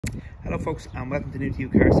Hello folks, and welcome to New to You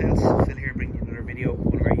Car Sales. Phil here bringing you another video of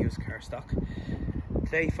one of our used car stock.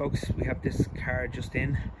 Today folks, we have this car just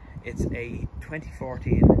in. It's a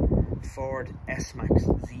 2014 Ford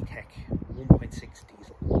SMax Z-Tech 1.6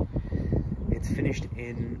 diesel. It's finished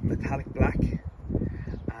in metallic black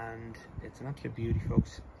and it's an absolute beauty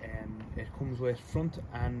folks. It comes with front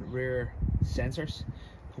and rear sensors,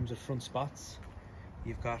 comes with front spots.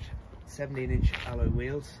 You've got 17-inch alloy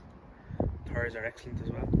wheels. Tires are excellent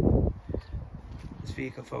as well. This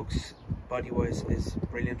vehicle folks, body wise, is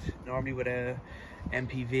brilliant. Normally with a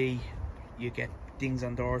MPV you get dings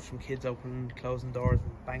on doors from kids opening, closing doors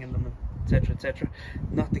and banging them, etc, etc.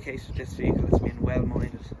 Not the case with this vehicle. It's been well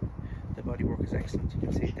minded. The bodywork is excellent, you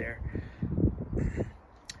can see it there.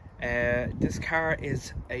 This car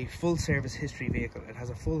is a full service history vehicle. It has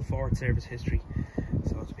a full Ford service history,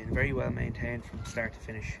 so it's been very well maintained from start to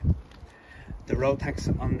finish. The road tax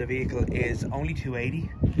on the vehicle is only $280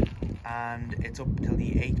 and it's up till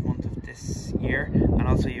the 8th month of this year, and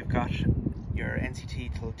also you've got your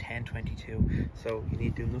NCT till 10/22, so you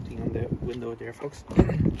need to do nothing on the window there folks.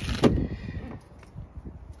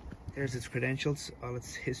 There's its credentials, all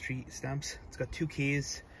its history stamps. It's got 2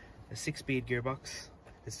 keys, a 6-speed gearbox.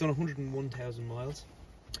 It's done 101,000 miles.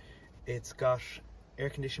 It's got air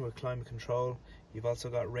conditioning with climate control. You've also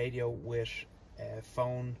got radio with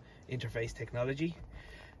phone interface technology.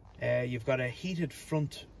 You've got a heated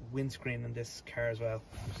front windscreen in this car as well,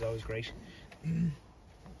 which is always great.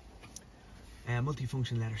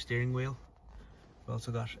 Multifunction leather steering wheel. We've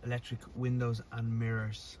also got electric windows and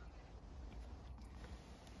mirrors.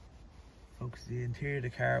 Folks, the interior of the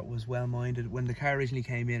car was well minded. When the car originally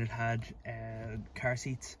came in, it had car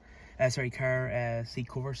seat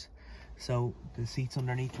covers, so the seats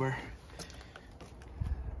underneath were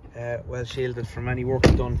well shielded from any work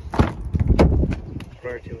done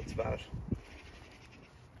prior to its valid.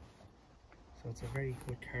 So it's a very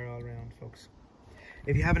good car all around folks.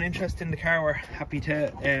 If you have an interest in the car, we're happy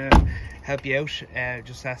to help you out.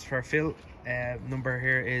 Just ask for Phil. Number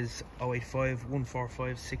here is 085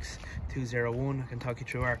 145 6201. I can talk you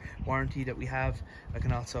through our warranty that we have. I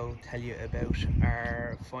can also tell you about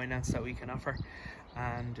our finance that we can offer,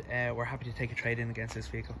 and we're happy to take a trade in against this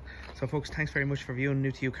vehicle. So folks, thanks very much for viewing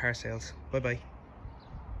New to You Car Sales. Bye bye.